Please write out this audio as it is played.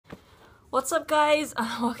What's up guys,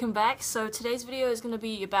 welcome back. So today's video is going to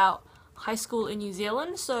be about high school in New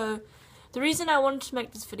Zealand. So the reason I wanted to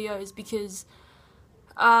make this video is because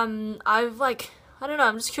I'm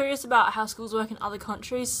just curious about how schools work in other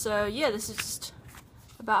countries. So yeah, this is just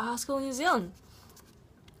about high school in New Zealand.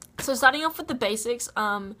 So starting off with the basics,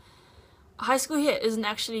 high school here isn't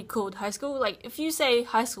actually called high school. Like, if you say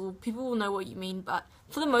high school, people will know what you mean, but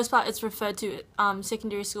for the most part it's referred to,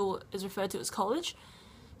 secondary school is referred to as college.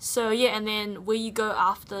 So yeah, and then where you go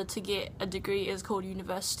after to get a degree is called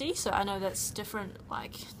university. So I know that's different,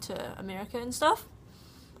 like, to America and stuff.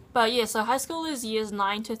 But yeah, so high school is years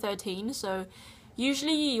 9 to 13. So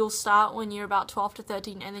usually you'll start when you're about 12 to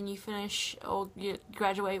 13, and then you finish or you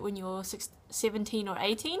graduate when you're 17 or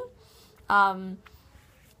 18. And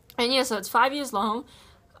yeah, so it's 5 years long.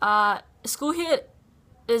 School here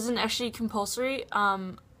isn't actually compulsory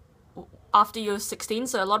after you're 16.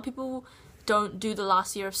 So a lot of people don't do the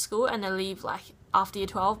last year of school and they leave like after year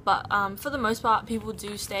 12, but for the most part people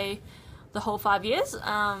do stay the whole 5 years.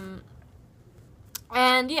 And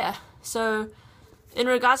yeah, so in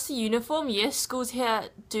regards to uniform, yes, schools here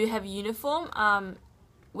do have uniform,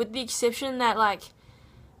 with the exception that like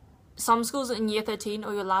some schools in year 13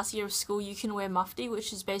 or your last year of school you can wear mufti,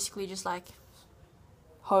 which is basically just like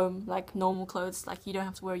home, like normal clothes, like you don't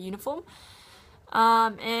have to wear a uniform.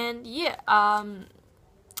 And yeah,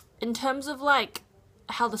 in terms of like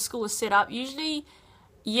how the school is set up, usually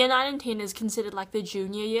year 9 and 10 is considered like the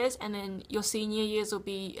junior years, and then your senior years will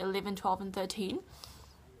be 11, 12 and 13.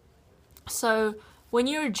 So when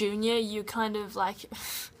you're a junior, you're kind of like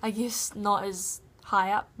I guess not as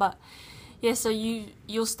high up, but yeah, so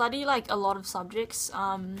you'll study like a lot of subjects,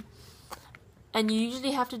 and you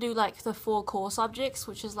usually have to do like the 4 core subjects,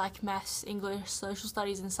 which is like maths, English, social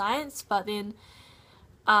studies and science, but then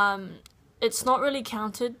it's not really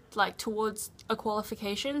counted like towards a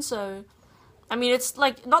qualification. So I mean, it's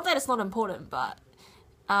like, not that it's not important, but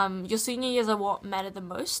your senior years are what matter the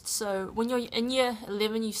most. So when you're in year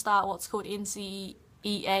 11, you start what's called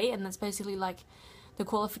NCEA, and that's basically like the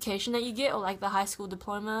qualification that you get, or like the high school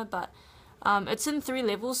diploma, but it's in 3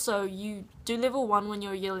 levels. So you do level 1 when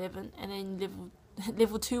you're year 11, and then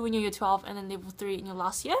level 2 when you're year 12, and then level 3 in your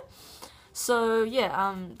last year. So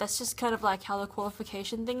yeah, that's just kind of like how the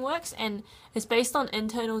qualification thing works, and it's based on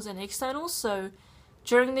internals and externals. So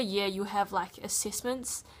during the year you have like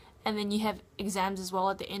assessments, and then you have exams as well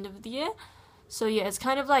at the end of the year. So yeah, it's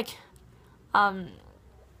kind of like a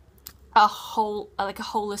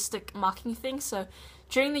holistic marking thing. So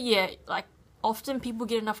during the year, like, often people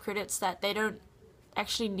get enough credits that they don't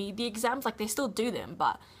actually need the exams. Like, they still do them,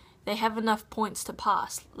 but they have enough points to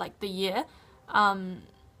pass like the year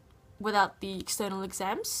without the external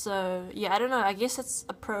exams. So yeah, I don't know, I guess it's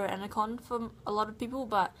a pro and a con for a lot of people,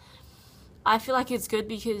 but I feel like it's good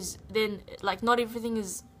because then like not everything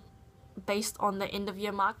is based on the end of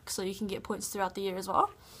year mark, so you can get points throughout the year as well.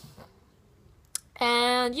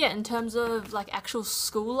 And yeah, in terms of like actual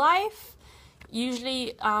school life,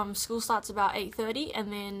 usually school starts about 8:30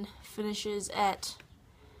 and then finishes at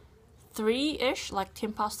 3-ish, like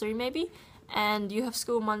 10 past 3 maybe, and you have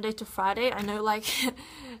school Monday to Friday. I know, like,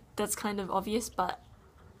 that's kind of obvious, but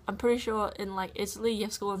I'm pretty sure in like Italy you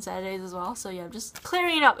have school on Saturdays as well. So yeah, I'm just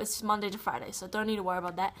clearing it up, it's Monday to Friday, so don't need to worry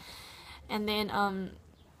about that. And then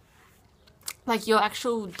like your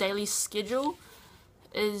actual daily schedule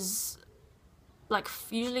is like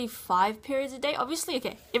usually 5 periods a day. Obviously,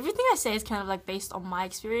 okay, everything I say is kind of like based on my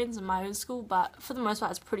experience in my own school, but for the most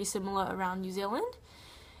part it's pretty similar around New Zealand.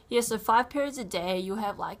 Yeah, so 5 periods a day. You'll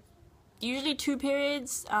have like usually 2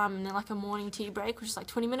 periods, and then like a morning tea break, which is like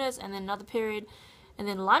 20 minutes, and then another period, and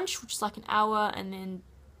then lunch, which is like an hour, and then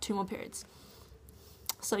 2 more periods.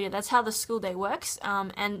 So yeah, that's how the school day works.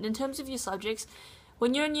 And in terms of your subjects,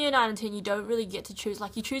 when you're in year 9 and 10, you don't really get to choose.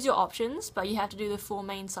 Like, you choose your options, but you have to do the 4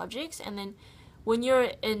 main subjects. And then when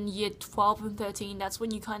you're in year 12 and 13, that's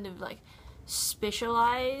when you kind of like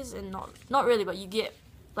specialize, and not really, but you get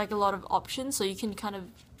like a lot of options, so you can kind of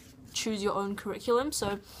choose your own curriculum.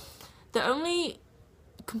 So the only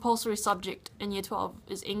compulsory subject in year 12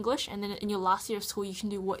 is English, and then in your last year of school you can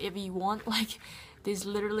do whatever you want. Like, there's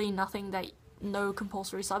literally no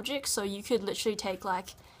compulsory subjects, so you could literally take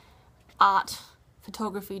like art,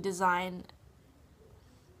 photography, design,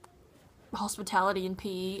 hospitality and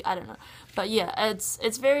PE, I don't know. But yeah,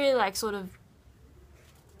 it's very like sort of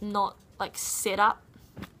not like set up,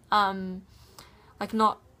 like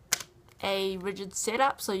not a rigid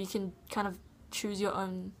setup, so you can kind of choose your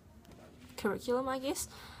own curriculum, I guess.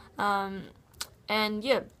 And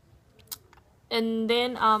yeah, and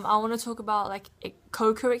then I want to talk about like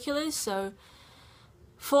co-curriculars. So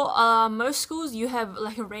For most schools, you have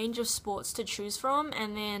like a range of sports to choose from,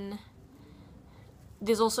 and then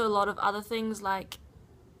there's also a lot of other things like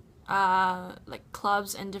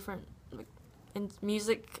clubs and different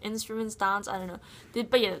music instruments, dance, I don't know.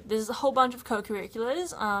 But yeah, there's a whole bunch of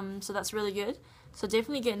co-curriculars, so that's really good. So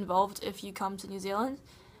definitely get involved if you come to New Zealand.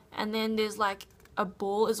 And then there's like a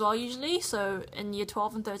ball as well usually, so in year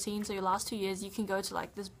 12 and 13, so your last 2 years, you can go to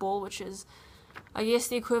like this ball, which is I guess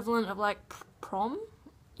the equivalent of like prom.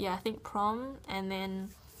 Yeah, I think prom. And then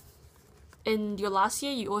in your last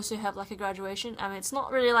year, you also have like a graduation. I mean, it's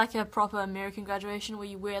not really like a proper American graduation where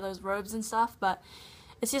you wear those robes and stuff, but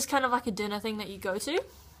it's just kind of like a dinner thing that you go to.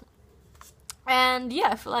 And yeah,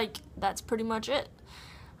 I feel like that's pretty much it.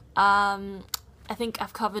 I think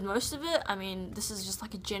I've covered most of it. I mean, this is just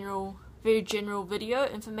like a very general video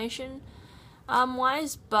information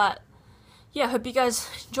wise, but yeah, I hope you guys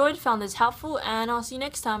enjoyed, found this helpful, and I'll see you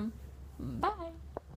next time. Bye!